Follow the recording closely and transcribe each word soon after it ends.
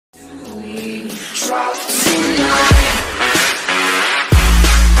drop tonight.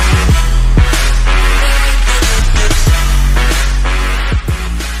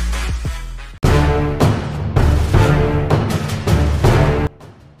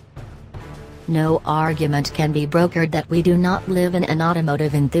 No argument can be brokered that we do not live in an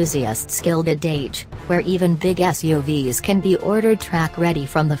automotive enthusiast's gilded age, where even big SUVs can be ordered track-ready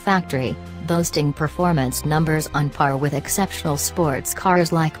from the factory, boasting performance numbers on par with exceptional sports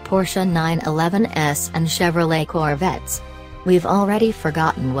cars like Porsche 911 S and Chevrolet Corvettes. We've already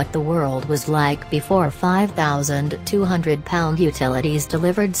forgotten what the world was like before 5,200-pound utilities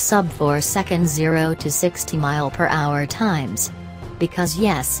delivered sub-4 second 0 to 60 mph times. Because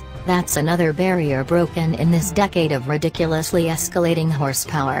yes, that's another barrier broken in this decade of ridiculously escalating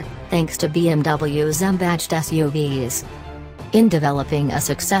horsepower, thanks to BMW's M-badged SUVs. In developing a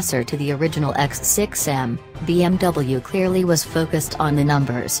successor to the original X6 M, BMW clearly was focused on the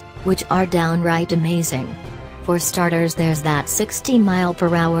numbers, which are downright amazing. For starters, there's that 60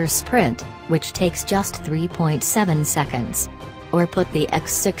 mph sprint, which takes just 3.7 seconds. Or put the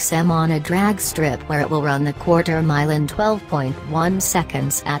X6 M on a drag strip where it will run the quarter mile in 12.1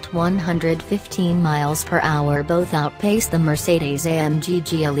 seconds at 115 mph. Both outpace the Mercedes-AMG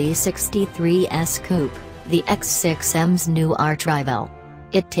GLE63 S coupe, the X6 M's new archrival.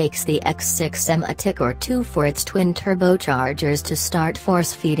 It takes the X6 M a tick or two for its twin turbochargers to start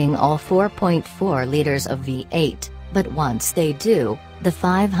force-feeding all 4.4 liters of V8, but once they do, the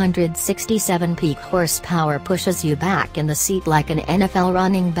 567 peak horsepower pushes you back in the seat like an NFL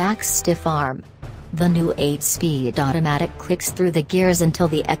running back's stiff arm. The new 8-speed automatic clicks through the gears until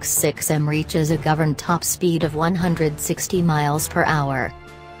the X6 M reaches a governed top speed of 160 mph.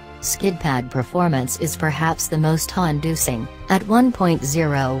 Skid pad performance is perhaps the most awe-inducing, at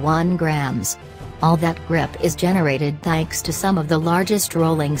 1.01 grams. All that grip is generated thanks to some of the largest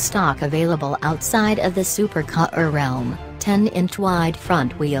rolling stock available outside of the supercar realm. 10-inch wide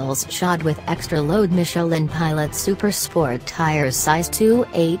front wheels shod with extra-load Michelin Pilot Super Sport tires size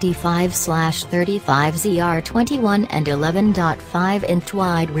 285/35 ZR21 and 11.5-inch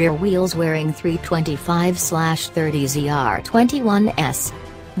wide rear wheels wearing 325/30 ZR21S.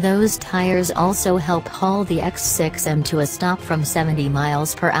 Those tires also help haul the X6 M to a stop from 70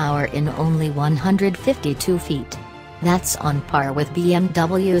 mph in only 152 feet. That's on par with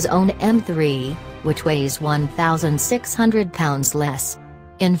BMW's own M3, which weighs 1,600 pounds less.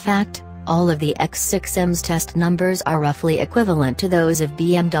 In fact, all of the X6 M's test numbers are roughly equivalent to those of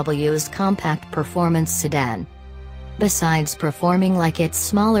BMW's compact performance sedan. Besides performing like its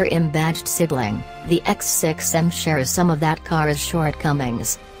smaller M-badged sibling, the X6 M shares some of that car's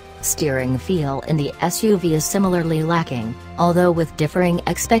shortcomings. Steering feel in the SUV is similarly lacking, although with differing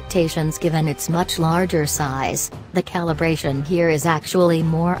expectations given its much larger size, the calibration here is actually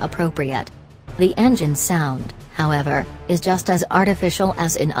more appropriate. The engine sound, however, is just as artificial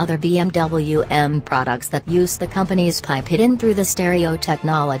as in other BMW M products that use the company's pipe hidden through the stereo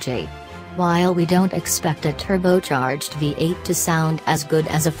technology. While we don't expect a turbocharged V8 to sound as good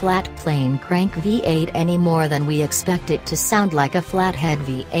as a flat plain crank V8 any more than we expect it to sound like a flathead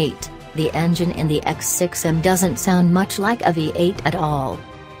V8, the engine in the X6 M doesn't sound much like a V8 at all.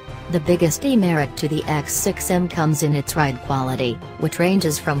 The biggest demerit to the X6 M comes in its ride quality, which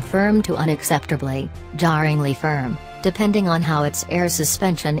ranges from firm to unacceptably, jarringly firm, depending on how its air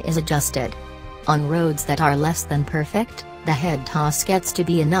suspension is adjusted. On roads that are less than perfect, the head toss gets to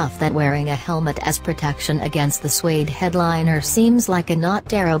be enough that wearing a helmet as protection against the suede headliner seems like a not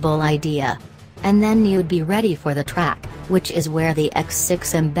terrible idea. And then you'd be ready for the track, which is where the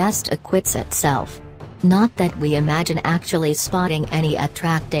X6 M best acquits itself. Not that we imagine actually spotting any at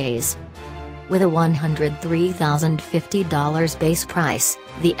track days. With a $103,050 base price,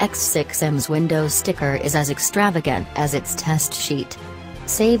 the X6 M's window sticker is as extravagant as its test sheet.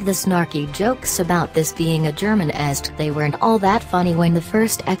 Save the snarky jokes about this being a German est, they weren't all that funny when the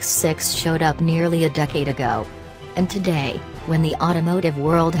first X6 showed up nearly a decade ago. And today, when the automotive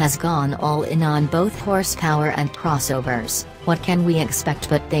world has gone all in on both horsepower and crossovers, what can we expect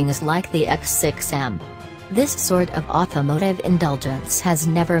but things like the X6 M? This sort of automotive indulgence has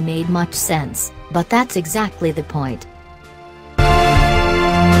never made much sense, but that's exactly the point.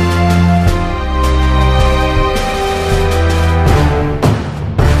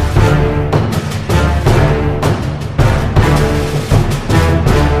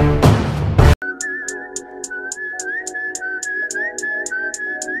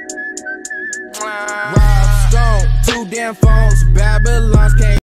 Rob Stone, 2 damn phones, Babylon.